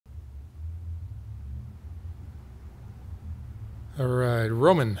All right,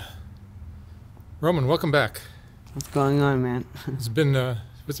 Roman. Roman, welcome back. What's going on, man? It's been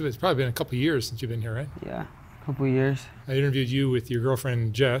it's probably been a couple of years since you've been here, right? Yeah, a couple of years. I interviewed you with your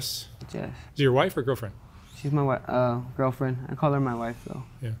girlfriend Jess. Jess. Is it your wife or girlfriend? She's my girlfriend. I call her my wife, though.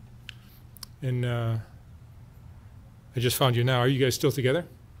 Yeah. And I just found you now. Are you guys still together?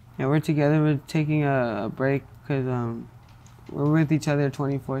 Yeah, we're together. We're taking a break because we're with each other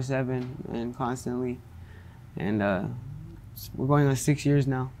 24/7 and constantly, and we're going on 6 years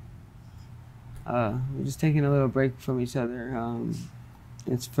now. We're just taking a little break from each other.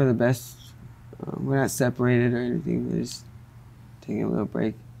 It's for the best. We're not separated or anything. We're just taking a little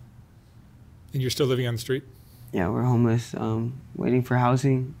break. And you're still living on the street? Yeah, we're homeless, waiting for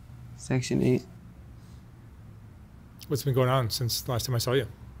housing, Section 8. What's been going on since the last time I saw you?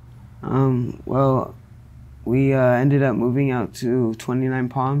 Well, we ended up moving out to 29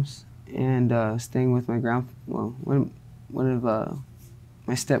 Palms and staying with my one of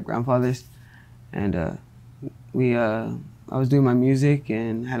my step-grandfathers. And I was doing my music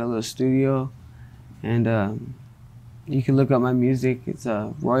and had a little studio. And you can look up my music. It's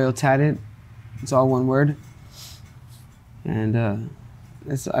Royal Tatted. It's all one word. And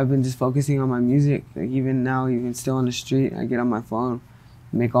I've been just focusing on my music. Like even now, even still on the street, I get on my phone,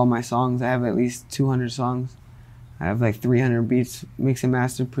 make all my songs. I have at least 200 songs. I have like 300 beats mixed and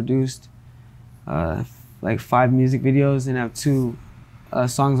mastered, produced, like 5 music videos, and I have 2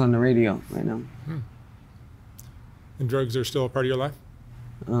 songs on the radio right now. And drugs are still a part of your life?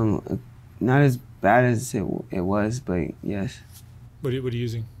 Not as bad as it was, but yes. What are you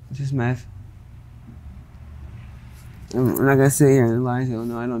using? Just meth. I'm not gonna sit here and lie and say, oh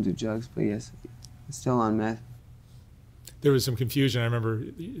no, I don't do drugs, but yes, I'm still on meth. There was some confusion. I remember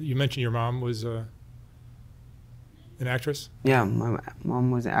you mentioned your mom was an actress? Yeah, my mom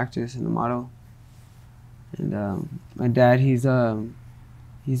was an actress and a model. And my dad, he's out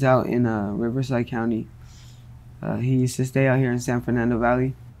in Riverside County. He used to stay out here in San Fernando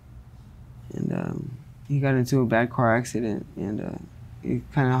Valley. And he got into a bad car accident, and it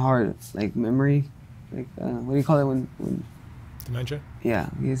kind of hard, like memory. Like, what do you call it when... Dementia? Yeah,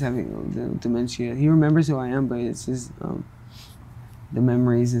 he's having dementia. He remembers who I am, but it's just the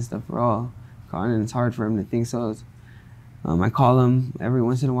memories and stuff are all gone, and it's hard for him to think. So I call him every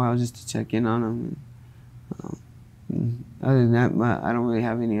once in a while just to check in on him. And other than that, I don't really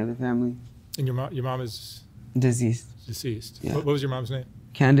have any other family. And your mom is? Deceased. Deceased. Yeah. What was your mom's name?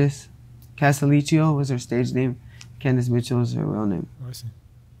 Candace. Casaliccio was her stage name. Candace Mitchell is her real name. Oh, I see.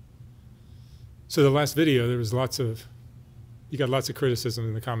 So the last video, there was you got lots of criticism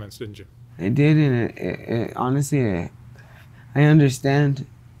in the comments, didn't you? I did, and it honestly, I understand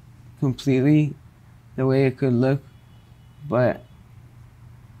completely the way it could look, but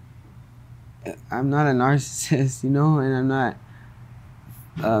I'm not a narcissist, you know, and I'm not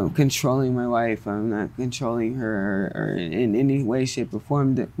controlling my wife. I'm not controlling her or in any way, shape, or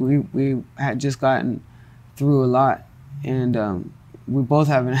form. That we had just gotten through a lot, and we both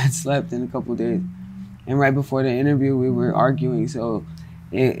haven't had slept in a couple of days. And right before the interview, we were arguing. So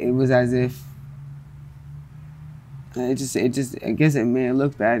it was as if I guess it may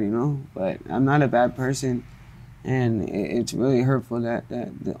look bad, you know, but I'm not a bad person. And it's really hurtful that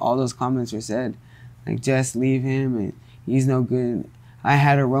all those comments were said. Like, just leave him, and he's no good. I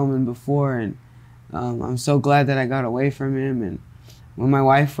had a Roman before, and I'm so glad that I got away from him. And when my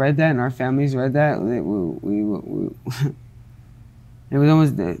wife read that and our families read that, it was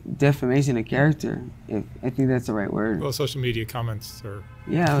almost the defamation of character, if I think that's the right word. Well, social media comments are,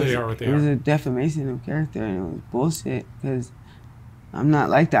 yeah, they are what they are. It was a defamation of character, and it was bullshit, because I'm not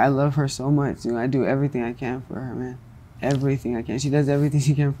like that. I love her so much. You know, I do everything I can for her, man. Everything I can. She does everything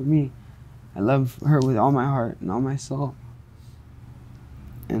she can for me. I love her with all my heart and all my soul.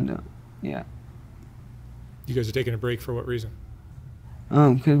 And yeah. You guys are taking a break for what reason?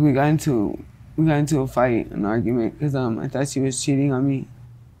 Because we got into a fight, an argument, because I thought she was cheating on me.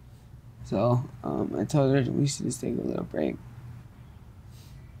 So I told her we should just take a little break.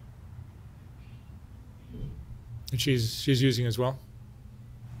 And she's using as well?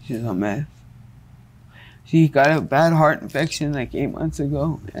 She's on meth. She got a bad heart infection like 8 months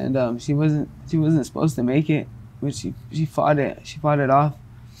ago, and she wasn't supposed to make it, but she fought it. She fought it off,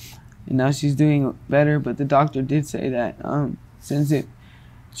 and now she's doing better. But the doctor did say that since the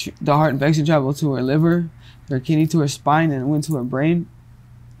heart infection traveled to her liver, her kidney, to her spine, and it went to her brain,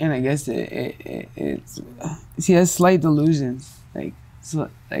 and I guess she has slight delusions, like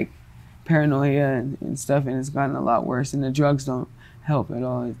paranoia and stuff, and it's gotten a lot worse, and the drugs don't help at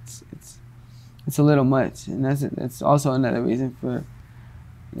all. It's a little much, and that's also another reason for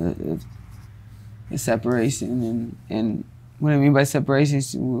the separation and what I mean by separation,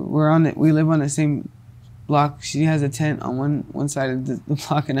 we live on the same block. She has a tent on one side of the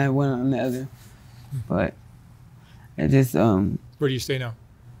block, and I have one on the other. But it just Where do you stay now?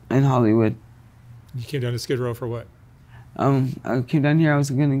 in Hollywood. You came down to Skid Row for what? I came down here. I was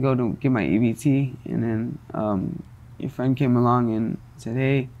gonna go to get my EBT, and then your friend came along and said,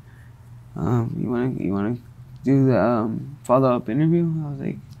 "Hey, you wanna do the follow-up interview?" I was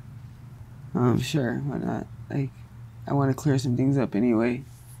like, "Sure, why not?" Like, I want to clear some things up anyway,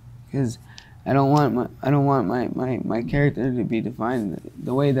 because I don't want my character to be defined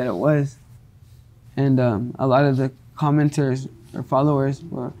the way that it was. And a lot of the commenters or followers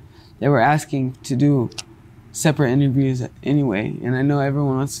were asking to do separate interviews anyway, and I know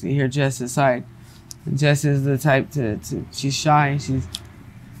everyone wants to hear Jess's side. And Jess is the type to she's shy. She's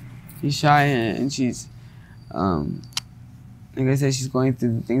shy, and she's like I said, she's going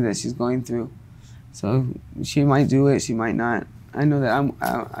through the things that she's going through. So she might do it, she might not. I know that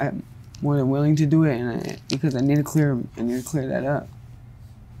I'm more than willing to do it, because I need to clear that up.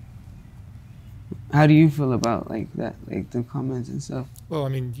 How do you feel about like that, like the comments and stuff? Well, I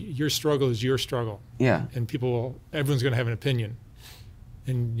mean, your struggle is your struggle. Yeah. And everyone's going to have an opinion.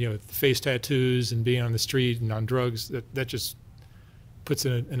 And, you know, face tattoos and being on the street and on drugs, that just puts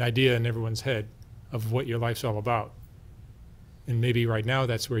an idea in everyone's head of what your life's all about. And maybe right now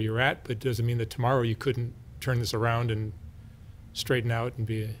that's where you're at, but it doesn't mean that tomorrow you couldn't turn this around and straighten out and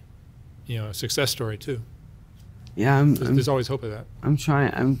be a success story too. Yeah, there's always hope of that. I'm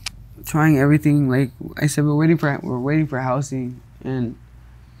trying everything. Like I said, we're waiting for housing, and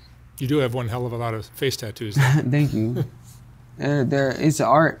you do have one hell of a lot of face tattoos. Thank you. It's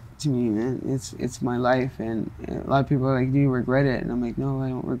art to me, man. It's my life, and a lot of people are like, "Do you regret it?" And I'm like, "No, I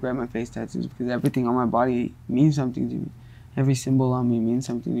don't regret my face tattoos, because everything on my body means something to me. Every symbol on me means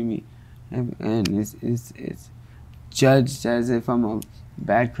something to me, and it's judged as if I'm a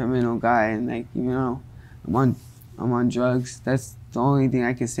bad criminal guy, and like, you know, I'm on drugs. That's the only thing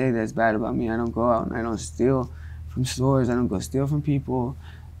I can say that's bad about me. I don't go out and I don't steal from stores. I don't go steal from people.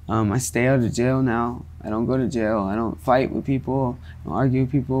 I stay out of jail now. I don't go to jail. I don't fight with people. I don't argue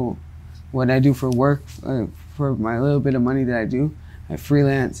with people. What I do for work, for my little bit of money that I do, I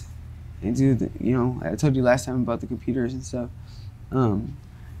freelance. I do I told you last time about the computers and stuff. And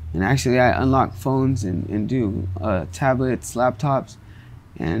actually I unlock phones and do tablets, laptops,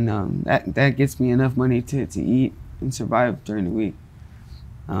 and that gets me enough money to eat and survive during the week.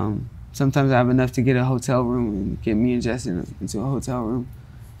 Sometimes I have enough to get a hotel room and get me and Jess into a hotel room.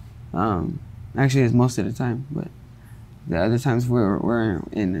 Actually, it's most of the time, but the other times we're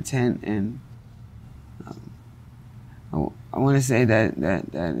in a tent, and I want to say that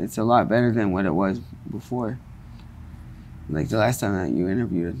it's a lot better than what it was before. Like the last time that you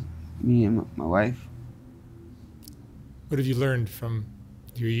interviewed me and my wife. What have you learned from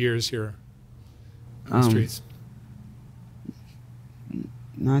your years here on the streets?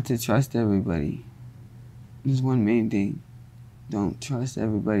 Not to trust everybody. There's one main thing. Don't trust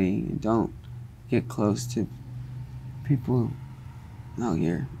everybody, and don't get close to people out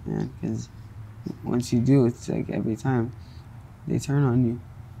here, man. Because once you do, it's like every time they turn on you.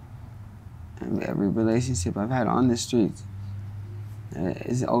 And every relationship I've had on the streets,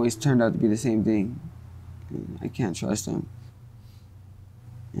 it's always turned out to be the same thing. I can't trust them.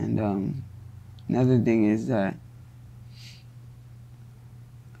 And another thing is that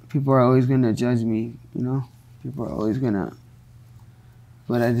people are always gonna judge me, you know? People are always gonna,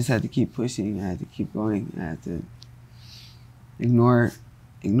 but I just had to keep pushing. I had to keep going. I had to ignore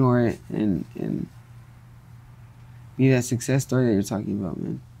it and be that success story that you're talking about,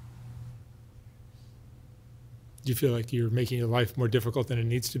 man. Do you feel like you're making your life more difficult than it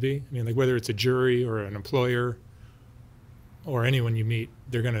needs to be? I mean, like whether it's a jury or an employer or anyone you meet,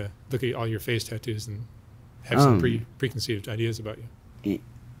 they're going to look at all your face tattoos and have some preconceived ideas about you.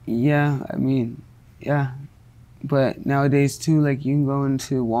 Yeah, I mean, yeah. But nowadays, too, like you can go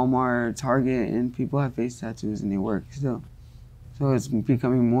into Walmart or Target and people have face tattoos and they work still. So it's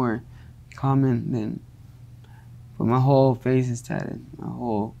becoming more common than, but my whole face is tatted. My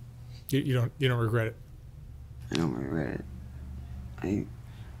whole. You don't regret it? I don't regret it.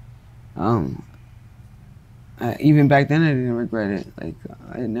 Even back then, I didn't regret it. Like,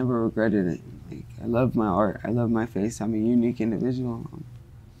 I never regretted it. Like, I love my art. I love my face. I'm a unique individual.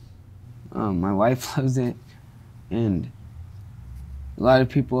 My wife loves it, and a lot of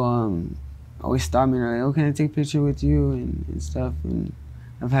people always stop me and are like, "Oh, can I take a picture with you?" and stuff. And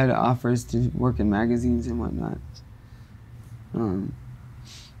I've had offers to work in magazines and whatnot.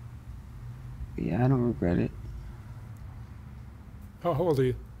 Yeah, I don't regret it. How old are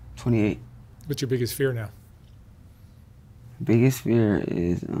you? 28. What's your biggest fear now? Biggest fear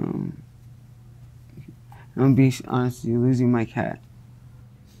is, I'm gonna be honest with you, losing my cat.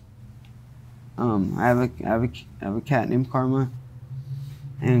 I have a cat named Karma,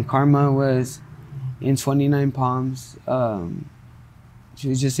 and Karma was in 29 Palms. She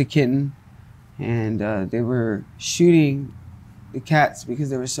was just a kitten, and they were shooting the cats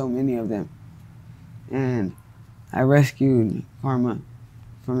because there were so many of them. And I rescued Karma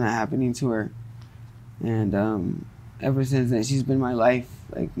from that happening to her, and ever since then she's been my life.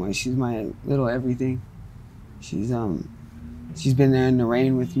 She's my little everything. She's been there in the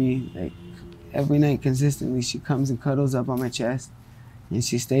rain with me, like every night consistently. She comes and cuddles up on my chest, and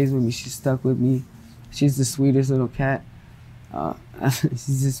she stays with me. She's stuck with me. She's the sweetest little cat.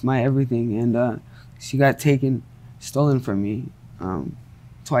 She's just my everything, and she got stolen from me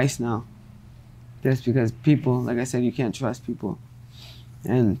twice now. Just because people, like I said, you can't trust people,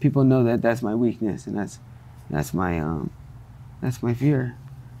 and people know that that's my weakness, and that's my fear,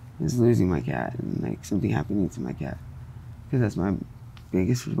 is losing my cat and like something happening to my cat, because that's my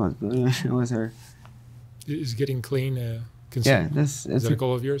biggest responsibility right now, is her. Is getting clean Yeah, that's is that a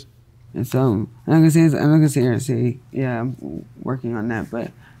goal of yours? It's I'm not gonna sit here and say yeah, I'm working on that,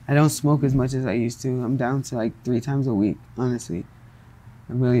 but I don't smoke as much as I used to. I'm down to like 3 times a week, honestly.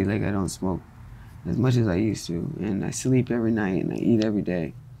 I don't smoke as much as I used to, and I sleep every night and I eat every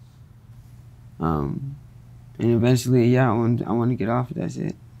day. And eventually, yeah, I want to get off of that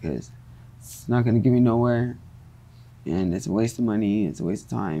shit, because it's not gonna get me nowhere, and it's a waste of money, it's a waste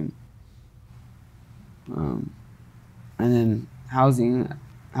of time. And then housing,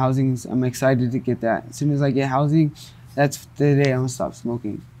 I'm excited to get that. As soon as I get housing, that's the day I'm gonna stop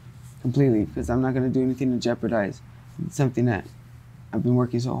smoking completely, because I'm not gonna do anything to jeopardize something that I've been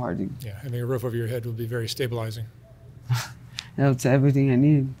working so hard to. Yeah, having a roof over your head will be very stabilizing. It's everything I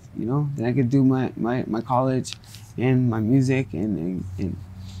need, you know. Then I could do my college and my music, and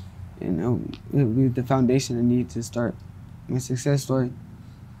it'll be the foundation I need to start my success story.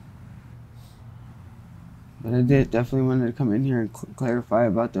 But I definitely wanted to come in here and clarify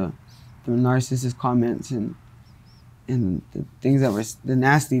about the narcissist comments and the things that were, the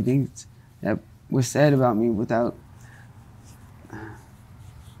nasty things that were said about me without.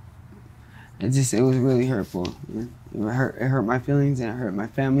 It was really hurtful. It hurt my feelings, and it hurt my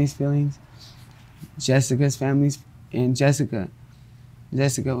family's feelings. Jessica's family's, and Jessica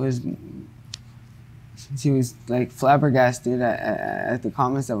was, she was like flabbergasted at the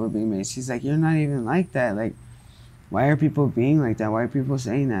comments that were being made. She's like, "You're not even like that. Like, why are people being like that? Why are people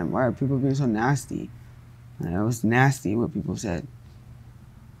saying that? Why are people being so nasty?" And it was nasty what people said.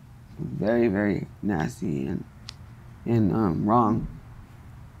 Very, very nasty and wrong.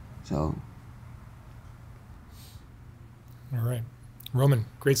 So. All right. Roman,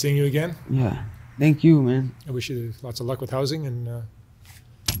 great seeing you again. Yeah. Thank you, man. I wish you lots of luck with housing and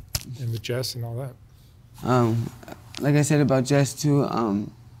with Jess and all that. Like I said about Jess too,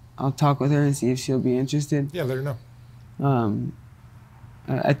 I'll talk with her and see if she'll be interested. Yeah, let her know.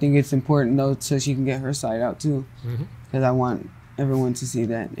 I think it's important though, so she can get her side out too, because I want everyone to see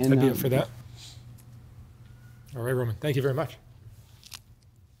that. And I'd be up for that. All right, Roman. Thank you very much.